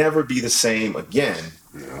 can never be the same again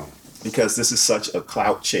Yeah. because this is such a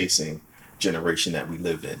clout chasing generation that we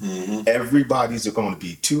lived in. Everybody's going to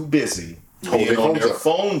be too busy Holding being on their their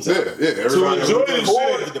phones phones up. Yeah. Everybody enjoy was this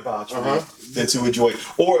bored. shit. the debauchery than to enjoy it.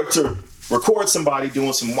 Or to record somebody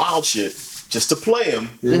doing some wild shit just to play them,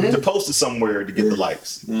 to post it somewhere to get the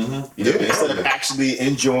likes. You know, instead of actually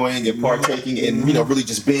enjoying and partaking and, really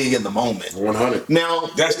just being in the moment. 100. Now,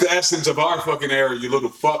 That's the essence of our fucking era, you little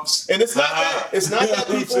fucks. and it's not that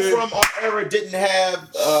people from our era didn't have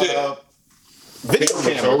video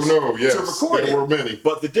cameras Oh no, yes. to record There it. were many.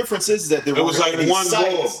 But the difference is that there It was were like any one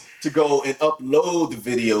sites goal. to go and upload the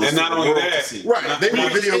videos. And not for the only world that, to see. Right. They Now, were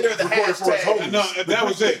video enter the recorded for us hashtag. homies. No, that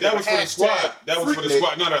was it. That was for the squad. That was for the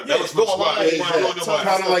squad. No, that was for the squad. They weren't doing nobody.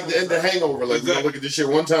 Kind of like the end of Hangover. Like, Exactly. you look at this shit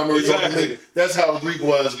one time or Exactly. that's how Greek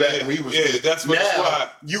was back when he was. Yeah, that's what the now, squad.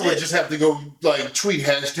 you would just have to go like tweet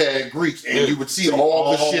hashtag Greek and Yeah. you would see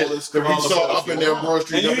all the all shit this that we all saw the up in there Broad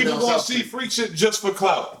Street. And you up and even down gonna South see Street. freak shit just for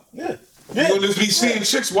clout. Yeah. You're gonna just be seeing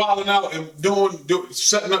chicks wilding out and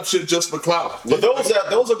setting up shit just for clout. But those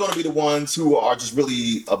are going to be the ones who are just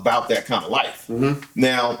really about that kind of life.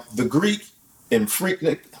 Now, the Greek and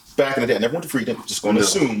Freaknik back in the day, I never went to Freaknik. I'm just going to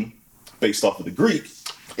assume, based off of the Greek,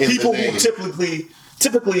 people who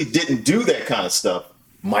typically didn't do that kind of stuff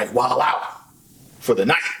might wild out for the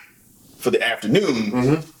night, for the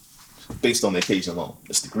afternoon. Based on the occasion alone.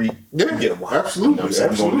 It's the Greek. Yeah, get a wild. absolutely. You know what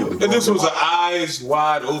I'm saying? And this was an eyes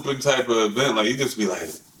wide open type of event. Like you just be like,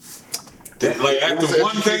 like after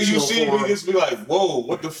one thing you see, you just be like, whoa,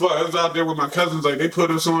 what the fuck? I was out there with my cousins. Like they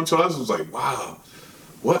put us on to us. I was like, wow,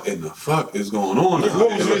 what in the fuck is going on?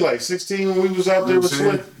 What was we like 16 when we was out there with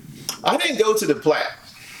Slick? I didn't go to the Platte.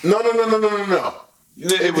 No.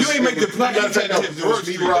 If you ain't make the Platte, you can't take Broad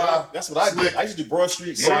Street. That's what I did. I used to do Broad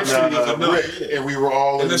Street. Rick, and we were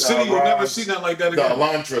all in the city. You'll never see nothing like that again. The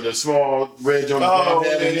Elantra, the small red on the front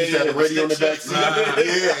head, and used to have the radio on the back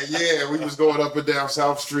seat. Yeah. We was going up and down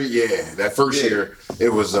South Street. Yeah, that first year it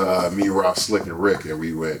was me, Ross, Slick, and Rick, and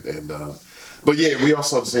we went and. But yeah, we all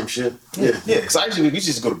saw the same shit. Yeah. Because we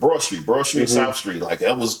used to go to Broad Street, South Street. Like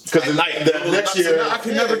that was because the next year I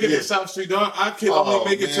can never get to South Street, dog. I can only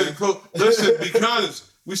make it to the coast. Listen,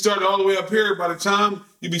 because we started all the way up here. By the time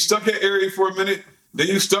you be stuck at area for a minute, then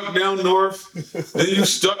you stuck down north, then you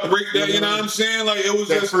stuck right there. You know what I'm saying? Like it was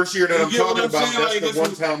that just, first year that I'm talking about. Saying? That's like, the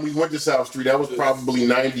one time we went to South Street. That was probably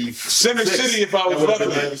 90 Center City. If I was lucky,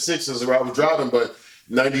 96 is where I was driving, but.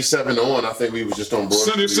 97 on, I think we was just on Broad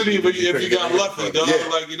Center Street. City, but if you got lucky, dog. Yeah,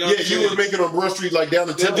 like, you know you were making on Broad Street like down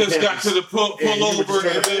the Temple just got to the pull over.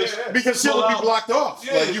 Because shit would be blocked off.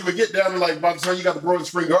 Yeah. Like you would get down to like by the time you got to Broad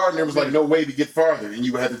Spring Garden, there was like no way to get farther, and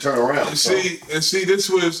you had to turn around. And see, this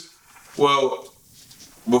was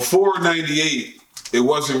before '98. It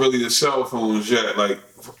wasn't really the cell phones yet, like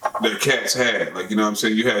that cats had. Like you know what I'm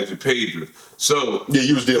saying, you had your pager. So yeah,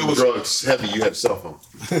 you was dealing with drugs heavy. You had a cell phone.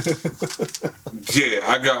 Yeah,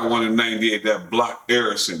 I got one in '98 that blocked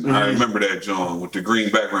Harrison. I remember that, John, with the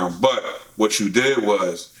green background. But what you did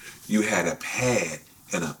was you had a pad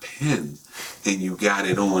and a pen, and you got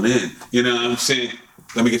it on in. You know what I'm saying?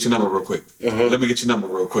 Let me get your number real quick. Let me get your number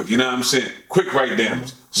real quick. You know what I'm saying? Quick write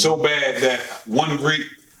downs. So bad that one Greek,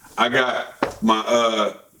 I got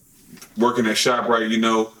my working at ShopRite, you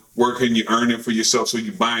know, working, you earning for yourself, so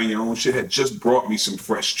you buying your own shit. Had just brought me some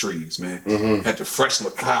fresh trees, man. Had the fresh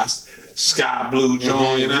Lacoste, sky blue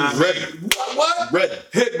John, you know what I mean? What? Ready.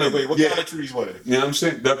 Hit me. Wait, what kind of trees were they? You know what I'm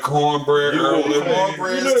saying? The cornbread. You knew there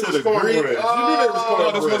was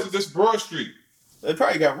cornbread. This Broad Street. They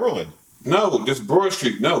probably got ruined. No, this Broad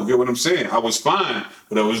Street. No, get what I'm saying? I was fine,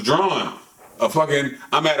 but I was drawn.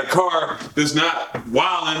 I'm at a car that's not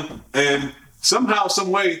wilding, and somehow,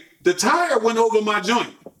 some way, the tire went over my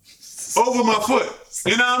joint, over my foot.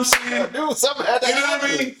 You know what I'm saying? Dude, something had to You know what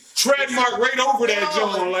I mean? Tread mark right over that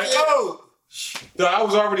joint. Like, oh. I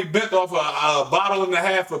was already bent off a bottle and a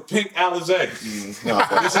half of pink Alizé. This is when they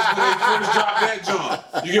first dropped that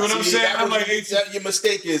joint. You get what I'm saying? I'm like, your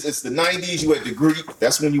mistake is it's the 90s. You had the Greek.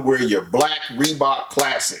 That's when you wear your black Reebok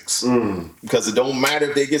classics because it don't matter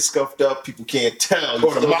if they get scuffed up. People can't tell.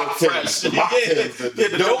 Or the mock fresh. The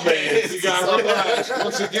dope man. You got to realize,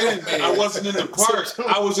 once again, I wasn't in the park.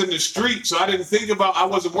 I was in the street, so I didn't think about. I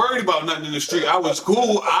wasn't worried about nothing in the street. I was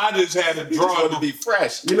cool. I just had to draw to be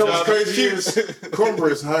fresh. You know what's crazy is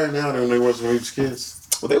cornbread is higher now than they was when we was kids.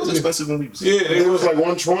 Well, they was expensive when we was kids. Yeah, it was like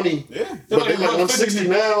 120. Yeah, but they're like 160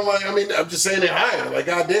 now. Like, I mean, I'm just saying they're higher. Like,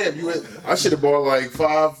 goddamn, I should have bought like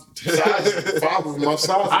five of my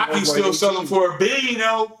size. I can still sell them for a bean,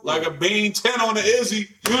 though, like a bean 10 on the Izzy.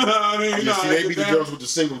 You know what I mean? You see, they be the girls with the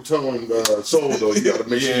single tone sole though. You gotta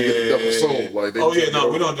make sure you get the double sole. Like,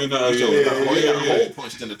 we don't do nothing. We got a hole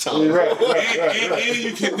punched in the tongue. And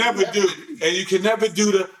you can never do. And you can never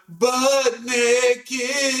do the butt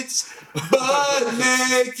naked.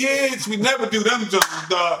 We never do them jumps,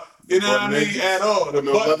 dog. You know what I mean? At all. The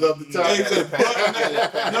no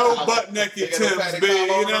butt naked Timbs, baby. You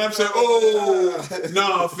know what I'm saying? Oh,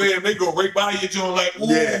 no, fam. They go right by you, joint like,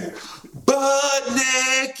 ooh, butt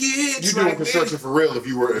naked. You doing construction for real if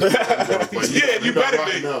you were. You better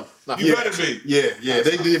be. You better be. Yeah.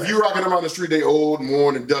 If you rocking them on the street, they old and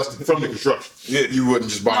worn and dusty from the construction. Yeah. You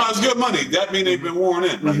wouldn't just buy them. No, it's good money. That mean they've been worn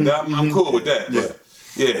in. Like that, I'm cool with that.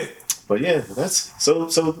 Yeah. But yeah, that's so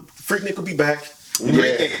Freaknik will be back.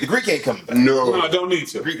 The Greek ain't coming back. No, I don't need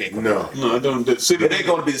to. The Greek ain't coming back. No, I don't. See, it ain't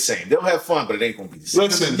going to be the same. They'll have fun, but it ain't going to be the same.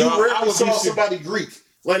 Listen, you rarely saw somebody Greek.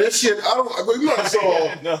 Like that shit, you might have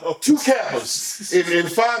saw 2 Kappas in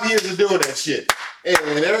 5 years of doing that shit.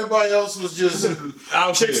 And everybody else was just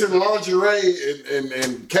chicks in lingerie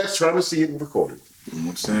and cats trying to see it and record it. You know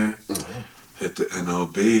what I'm saying? hit the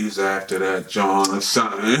NOBs after that, John, or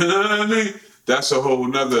something. You know what I mean? That's a whole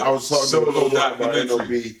nother I was talking solo to about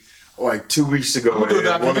documentary. NOB like 2 weeks ago. I'm gonna do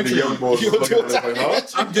a And one of the young boys was looking at it like, huh?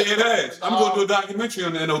 I'm dead ass. I'm going to do a documentary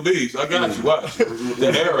on the NOBs. I got you. Watch.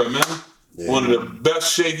 The era, man. One of the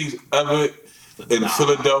best shakies ever in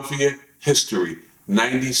Philadelphia history.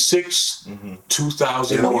 96,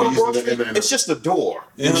 2001. It's just a door.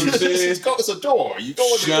 You know what I'm saying? It's a door. You go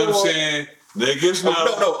in the You know door. what I'm saying? Niggas know.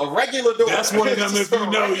 No, a regular door. That's one of them if you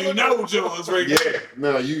know, you know, Jones, right Yeah, there.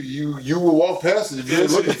 no, you will walk past it if you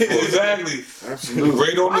didn't look for it. Exactly. Absolutely.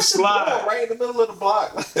 Right on the That's the door slide. right in the middle of the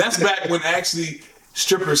block. That's back when actually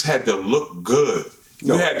strippers had to look good. You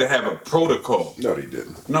No. had to have a protocol. No, they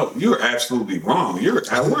didn't. No, you're absolutely wrong. See, You that's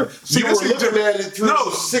were the looking difference. at it through No.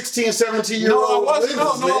 16, 17-year-old No, I wasn't.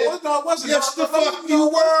 lenses, No, I wasn't. Yes, No, the no, fuck no, you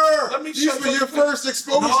were. Let me These show were you. your first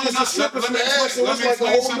exposures to strippers in the ass. It was like a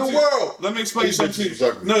whole new world. Let me explain These something. bitches was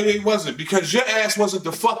ugly. No, it wasn't because your ass wasn't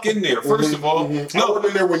the fuck in there. First of all, I wasn't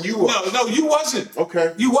in there when you were. No, you wasn't.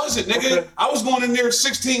 Okay. You wasn't, nigga. Okay. I was going in there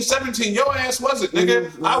 16, 17. Your ass wasn't,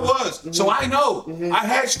 nigga. I was. So I know. I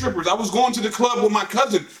had strippers. I was going to the club with my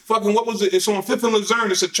cousin. Fucking, what was it? It's on 5th and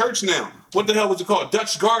Luzerne. It's a church now. What the hell was it called?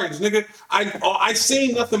 Dutch Gardens, nigga. I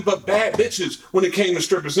seen nothing but bad bitches when it came to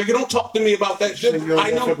strippers. Nigga, don't talk to me about that shit. Nigga,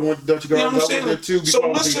 I know. fucking went to Dutch You know Gardens. what I'm I went there saying? too before I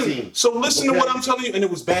was 18. So listen to Okay. what I'm telling you. And it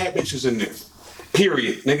was bad bitches in there.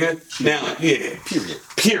 Period, nigga. Now, yeah.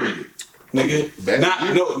 Period. Nigga, Bad not to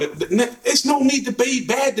you? no. It's no need to be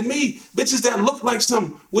bad to me. Bitches that look like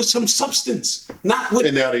some with some substance, not with.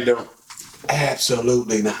 And now they don't.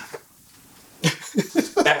 Absolutely not.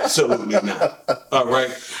 Absolutely not. All right.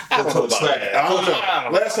 I don't know about that. I don't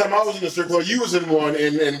know. Last time I was in the strip club, you was in one,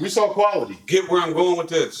 and we saw quality. Get where I'm going with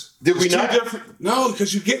this. Did we It's two not? different- No,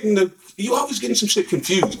 because you always getting some shit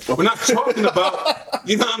confused. We're not talking about,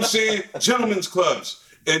 you know what I'm saying, gentlemen's clubs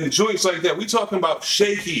and joints like that. We talking about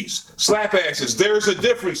shakies, slap asses. There's a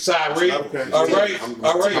difference, Tyree. Okay. All right, I'm-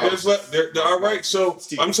 all right. All right. So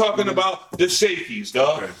I'm talking about the shakies,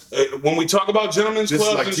 dog. When we talk about gentlemen's This is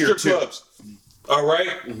clubs like and tier strip 2. clubs. All right?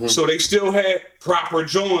 So they still had proper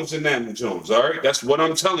Jones in them Jones, all right? That's what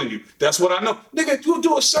I'm telling you. That's what I know. Nigga, you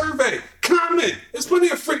do a survey. Comment. There's plenty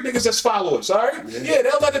of freak niggas that's follow us, all right? Yeah,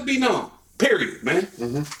 they'll let it be known. Period, man.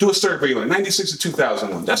 Do a survey on 96 to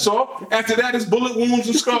 2001. That's all. After that, it's bullet wounds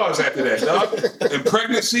and scars after that, dog. And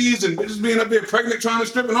pregnancies and bitches being up there pregnant trying to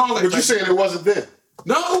strip and all that. But you saying it wasn't then?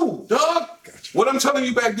 No, dog. What I'm telling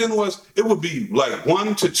you back then was it would be like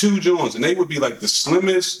 1 to 2 Jones, and they would be like the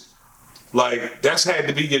slimmest. Like that's had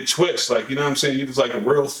to be your twist, like you know what I'm saying. You was like a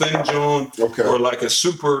real thin John, Okay. or like a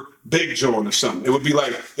super big John or something. It would be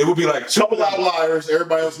like two Couple outliers,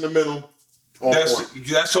 everybody else in the middle. On point.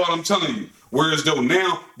 That's all I'm telling you. Whereas though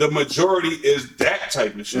now the majority is that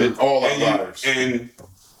type of shit. All and outliers. and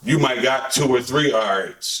you might got 2 or 3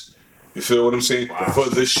 alrights. You feel what I'm saying? For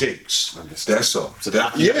the shakes. That's all.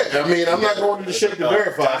 Yeah, I mean, I'm not going to the shake to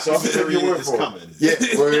verify, so I'll take your word It's for coming. it.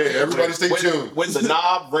 Yeah, well, yeah, everybody stay tuned. When the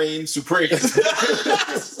knob reigns supreme.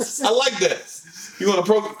 I like that. You want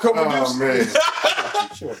to co-produce? Oh,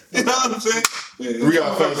 man. You know what I'm saying? We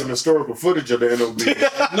gotta find some historical footage of the NOB.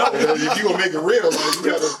 No. If you gonna make it real, like,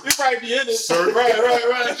 you gotta. You probably be in it.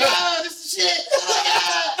 Right. Yeah, this is shit.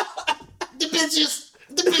 Oh my God. The bitches.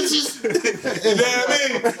 You know what I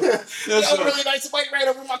mean? That's That was all. really nice. Somebody right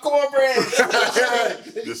over my cornbread.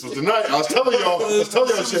 This was the night. I was telling y'all. It's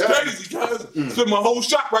Shit happened. crazy, cuz. Spent my whole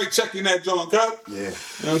shop right checking that joint, cuz. Yeah, You know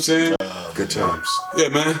what I'm saying? good times. Yeah,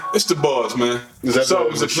 man. It's the bars, man. Is that it's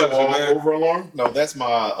always the a show pleasure, all man. over alarm? No, that's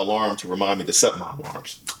my alarm to remind me to set my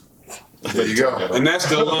alarms. There you go. And that's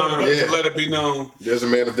the alarm Yeah. to let it be known There's a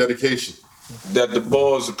man of dedication. that the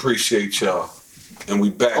bars appreciate y'all. And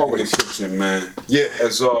we back Always. in the kitchen, man. Yeah.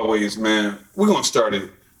 As always, man. We're going to start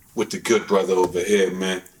it with the good brother over here,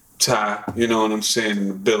 man. Ty, you know what I'm saying, in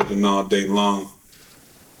the building all day long.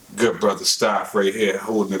 Good brother Stoff right here,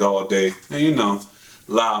 holding it all day. And you know,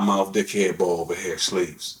 loudmouth dickhead boy over here,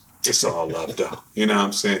 sleeves. It's all love, though. You know what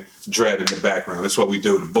I'm saying? Dread in the background. That's what we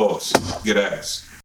do, the boss. Get ass.